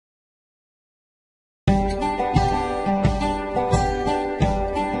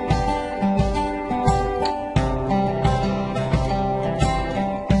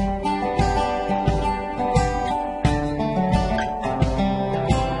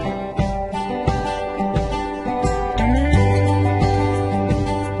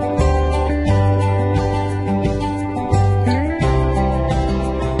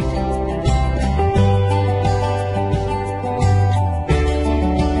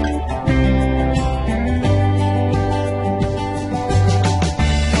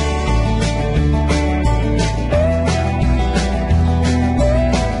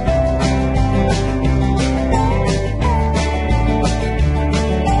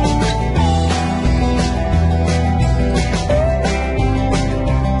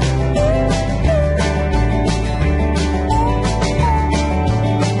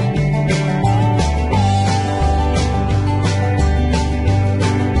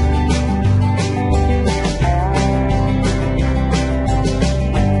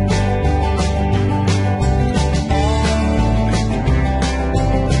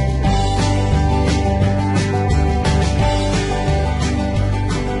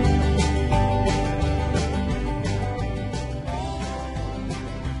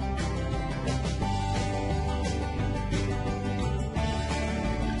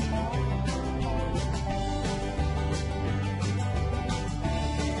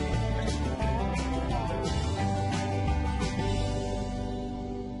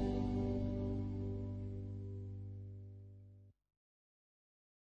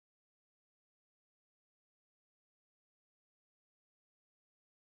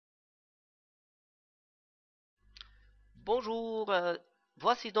Bonjour,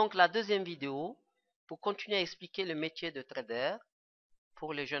 voici donc la deuxième vidéo pour continuer à expliquer le métier de trader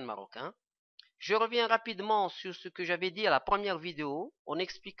pour les jeunes Marocains. Je reviens rapidement sur ce que j'avais dit à la première vidéo en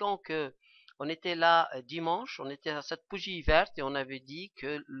expliquant que on était là dimanche, on était à cette bougie verte et on avait dit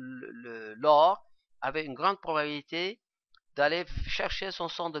que l'or avait une grande probabilité d'aller chercher son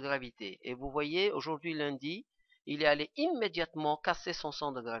centre de gravité. Et vous voyez, aujourd'hui lundi, il est allé immédiatement casser son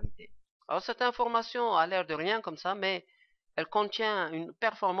centre de gravité. Alors cette information a l'air de rien comme ça, mais elle contient une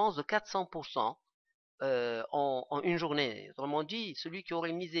performance de 400% en une journée. Autrement dit, celui qui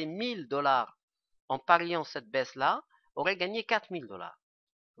aurait misé 1000 dollars en pariant cette baisse-là aurait gagné 4000 dollars.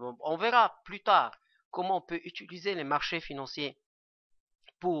 On verra plus tard comment on peut utiliser les marchés financiers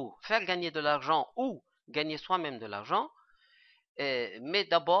pour faire gagner de l'argent ou gagner soi-même de l'argent. Mais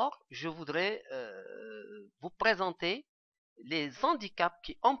d'abord, je voudrais vous présenter les handicaps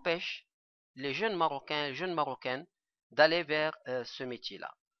qui empêchent les jeunes Marocains et les jeunes Marocaines d'aller vers ce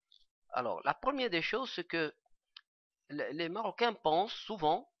métier-là. Alors, la première des choses, c'est que les Marocains pensent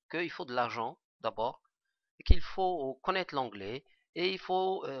souvent qu'il faut de l'argent d'abord, qu'il faut connaître l'anglais et il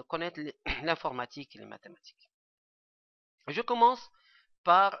faut connaître l'informatique et les mathématiques. Je commence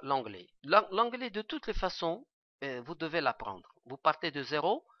par l'anglais. L'anglais, de toutes les façons, vous devez l'apprendre. Vous partez de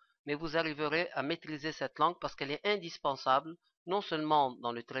zéro, mais vous arriverez à maîtriser cette langue parce qu'elle est indispensable, non seulement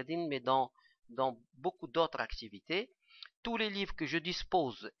dans le trading, mais dans beaucoup d'autres activités. Tous les livres que je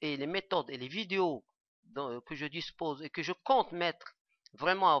dispose et les méthodes et les vidéos que je dispose et que je compte mettre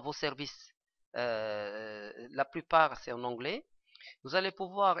vraiment à vos services, la plupart c'est en anglais. Vous allez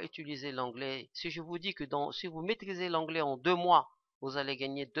pouvoir utiliser l'anglais. Si je vous dis que si vous maîtrisez l'anglais en 2 mois, vous allez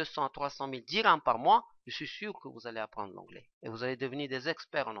gagner 200 à 300 000 dirhams par mois, je suis sûr que vous allez apprendre l'anglais. Et vous allez devenir des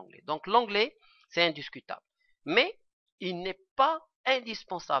experts en anglais. Donc l'anglais, c'est indiscutable. Mais il n'est pas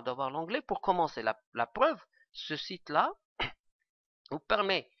indispensable d'avoir l'anglais pour commencer. La preuve, ce site-là vous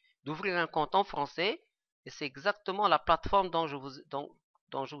permet d'ouvrir un compte en français. Et c'est exactement la plateforme dont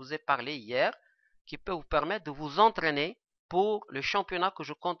je vous ai parlé hier, qui peut vous permettre de vous entraîner pour le championnat que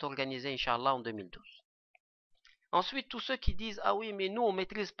je compte organiser, Inch'Allah, en 2012. Ensuite, tous ceux qui disent « Ah oui, mais nous, on ne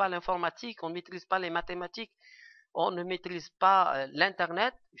maîtrise pas l'informatique, on ne maîtrise pas les mathématiques, on ne maîtrise pas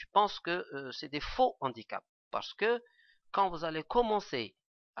l'Internet », je pense que c'est des faux handicaps. Parce que quand vous allez commencer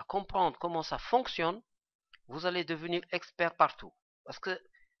à comprendre comment ça fonctionne, vous allez devenir expert partout. Parce que,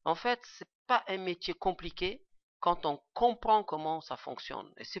 en fait, ce n'est pas un métier compliqué quand on comprend comment ça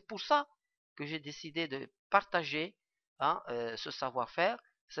fonctionne. Et c'est pour ça que j'ai décidé de partager ce savoir-faire.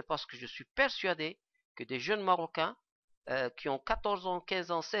 C'est parce que je suis persuadé que des jeunes Marocains qui ont 14 ans,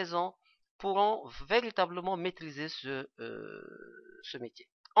 15 ans, 16 ans pourront véritablement maîtriser ce métier.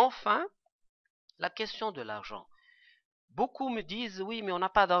 Enfin, la question de l'argent. Beaucoup me disent, oui, mais on n'a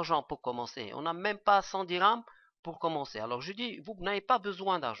pas d'argent pour commencer. On n'a même pas 100 dirhams pour commencer. Alors je dis, vous n'avez pas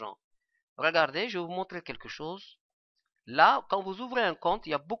besoin d'argent. Regardez, je vais vous montrer quelque chose. Là, quand vous ouvrez un compte,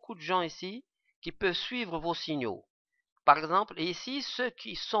 il y a beaucoup de gens ici qui peuvent suivre vos signaux. Par exemple, ici, ceux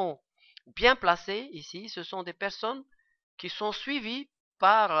qui sont bien placés, ici, ce sont des personnes qui sont suivies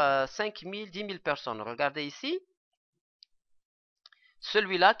par 5 000, 10 000 personnes. Regardez ici,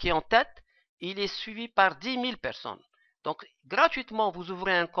 celui-là qui est en tête, il est suivi par 10 000 personnes. Donc, gratuitement, vous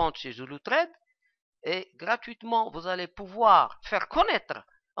ouvrez un compte chez ZuluTrade et gratuitement, vous allez pouvoir faire connaître,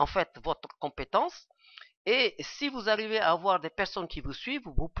 en fait, votre compétence. Et si vous arrivez à avoir des personnes qui vous suivent,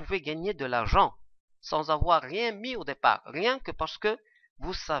 vous pouvez gagner de l'argent sans avoir rien mis au départ. Rien que parce que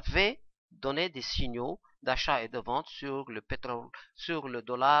vous savez donner des signaux d'achat et de vente sur le pétrole, sur le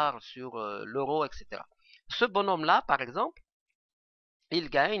dollar, sur l'euro, etc. Ce bonhomme-là, par exemple, il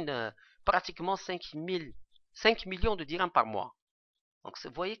gagne pratiquement 5 millions de dirhams par mois. Donc,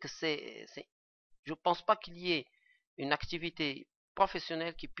 vous voyez que je ne pense pas qu'il y ait une activité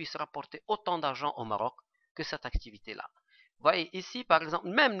professionnelle qui puisse rapporter autant d'argent au Maroc que cette activité-là. Vous voyez ici, par exemple,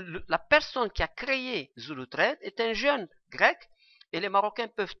 même la personne qui a créé ZuluTrade est un jeune grec et les Marocains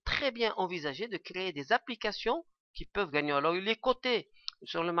peuvent très bien envisager de créer des applications qui peuvent gagner. Alors, il est coté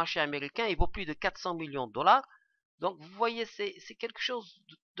sur le marché américain, il vaut plus de 400 millions de dollars. Donc, vous voyez, c'est quelque chose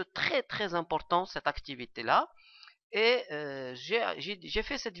de très, très important, cette activité-là. Et j'ai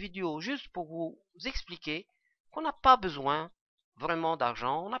fait cette vidéo juste pour vous expliquer qu'on n'a pas besoin vraiment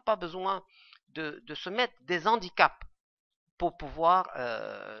d'argent, on n'a pas besoin de se mettre des handicaps pour pouvoir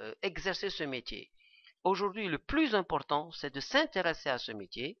exercer ce métier. Aujourd'hui, le plus important, c'est de s'intéresser à ce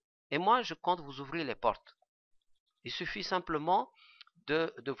métier. Et moi, je compte vous ouvrir les portes. Il suffit simplement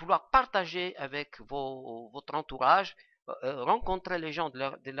de vouloir partager avec votre entourage, rencontrer les gens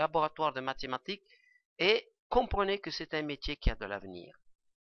des laboratoires de mathématiques et comprenez que c'est un métier qui a de l'avenir.